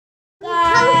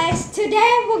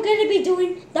today we're going to be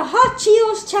doing the hot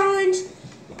Cheetos challenge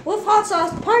with hot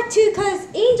sauce part 2 because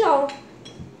Angel,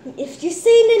 if you've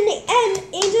seen in the end,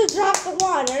 Angel dropped the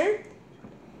water.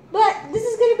 But this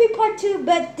is going to be part 2,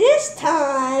 but this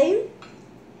time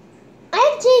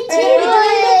I did my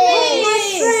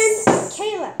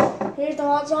friend Kayla. Here's the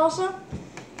hot salsa.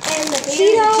 And the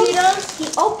Cheetos. He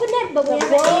opened it, but we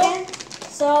haven't eaten.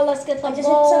 So let's get the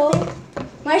bowl.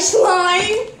 My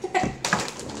slime.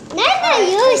 Not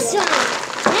your slime.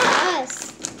 Not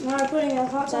us. Now we're putting the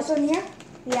hot sauce in here.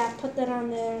 Yeah, put that on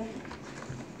there.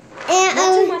 And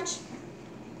not too much.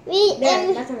 We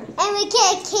there, not too much. And we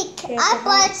can't kick our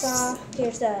butts.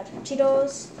 Here's the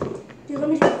Cheetos. Dude, let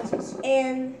me try this.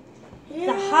 And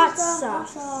the hot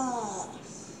sauce.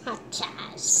 Hot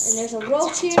sauce. And there's a roll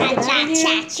here. But I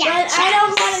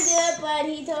don't want to do it, but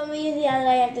he told me the other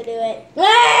way I have to do it.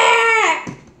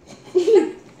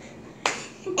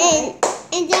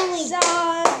 and then we so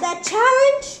the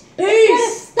challenge is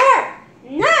gonna start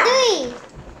now. 3,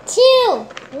 2,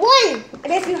 1.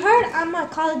 And if you heard, I'm a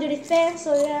Call of Duty fan,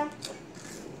 so yeah.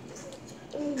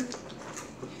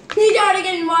 He's already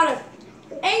getting water.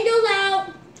 Angel's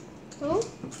out. Huh?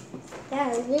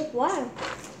 Yeah, it's big water.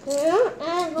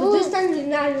 But this time you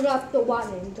not drop the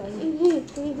water in time.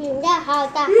 That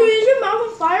hot. Dude, is your mouth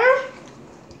on fire?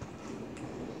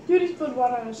 You just put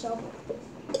water on yourself.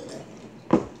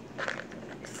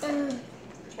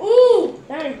 Ooh,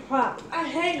 that ain't hot. I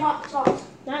hate hot sauce.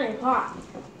 That ain't hot.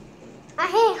 I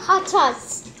hate hot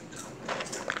sauce.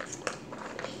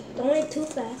 Don't eat too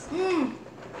fast.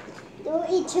 Don't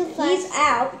eat too fast. He's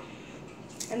out,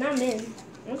 and I'm in.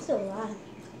 I'm still alive.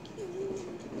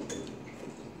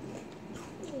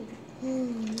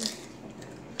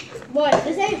 What?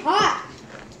 This ain't hot.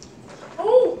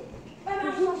 Oh, my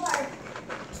mouth is on fire.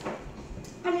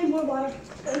 I need more water.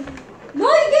 No,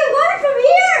 you get water from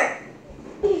here.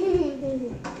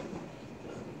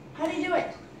 How do you do it?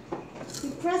 You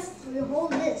press, you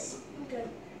hold this. Okay.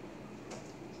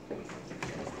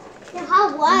 The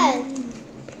hot what?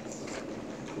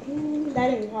 That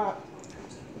ain't hot.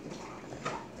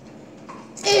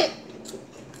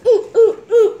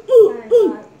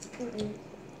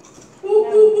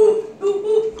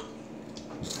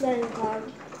 That ain't hot.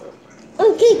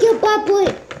 Okay, your boy.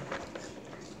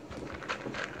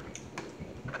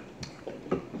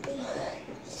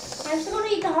 I'm still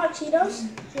gonna eat the hot Cheetos.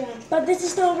 Yeah. But this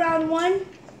is still round 1.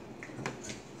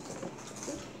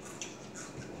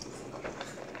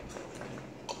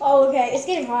 Oh, okay. It's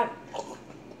getting hot.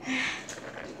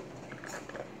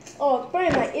 Oh, it's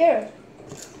burning my ear.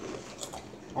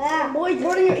 Ah, boy, it's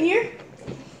burning your ear?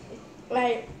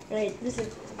 Wait, this is...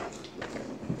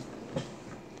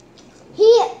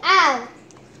 He out.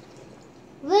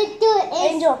 We'll do it.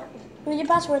 Angel, what's your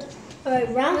password? Alright,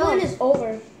 round 1 is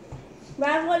over.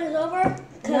 Round 1 is over.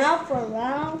 Now for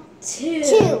round 2.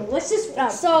 2. Let's just...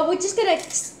 so we're just going to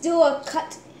do a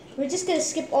cut. We're just going to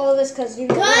skip all of this because you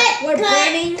know we're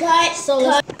burning. Cut,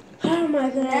 So oh my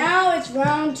god. Now it's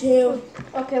round 2.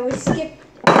 Okay, we skip.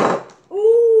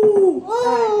 Ooh.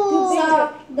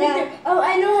 Victor. Oh,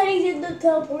 I know how to do the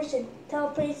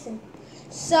teleportation.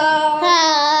 So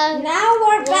now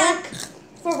we're back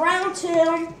for round 2.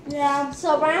 Yeah.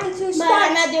 So round 2 starts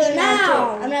I'm not doing now.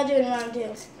 round 2. I'm not doing round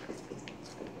 2.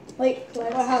 Wait,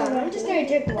 hold on. I'm just going to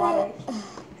drink water.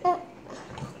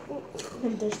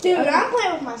 Dude, I'm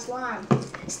playing with my slime.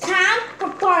 It's time for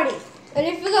party. And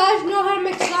if you guys know how to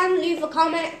make slime, leave a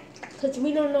comment. Because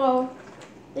we don't know.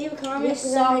 Leave a comment. We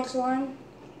suck. Make slime.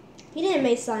 He didn't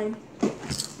make slime.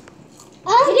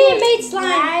 Oh, He didn't make slime.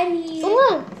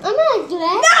 I'm gonna do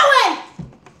that. No way!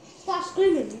 Stop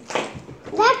screaming.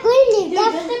 That green Dude,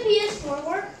 does the PS4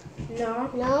 work? No.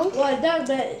 No. Well, it does,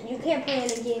 but you can't play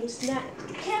any games. Not.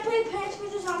 Can't play Plants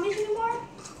vs. Zombies anymore?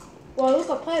 Well, we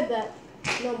can play, but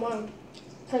no more.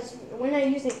 Because we're not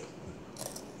using.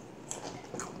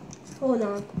 Hold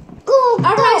on. Go.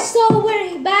 Alright, so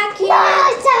we're back here.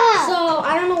 Water. So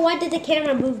I don't know why did the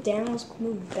camera move down. Let's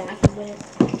move back a bit.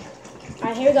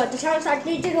 Alright, here we go. The challenge starts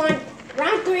 3, 2, 1.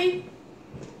 Round 3.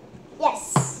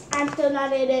 Yes. I'm still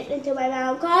not in it until my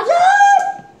mouth calls.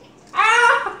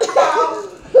 Ow!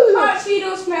 Hot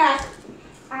Cheeto smack.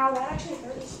 Ow, that actually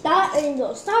hurts. Stop,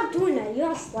 Angel. Stop doing that. You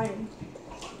have slime.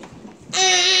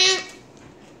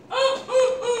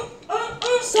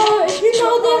 So if you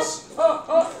know this,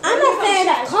 I'm a fan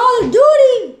of Call of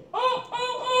Duty.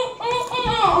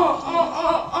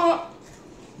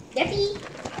 Yippee.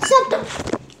 Stop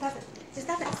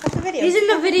the video. He's in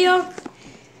the video.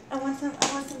 I want some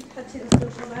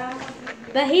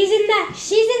But she's in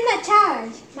the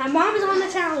challenge. My mom is on the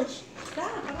challenge.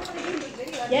 Stop, I don't want to do this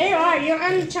video. Yeah, you are. You're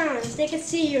on the challenge. They can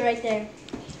see you right there.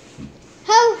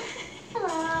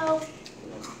 Hello.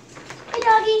 Hey,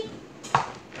 doggy.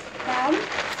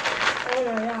 Oh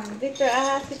no, yeah. Victor, I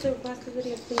have to pause the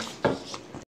video, please.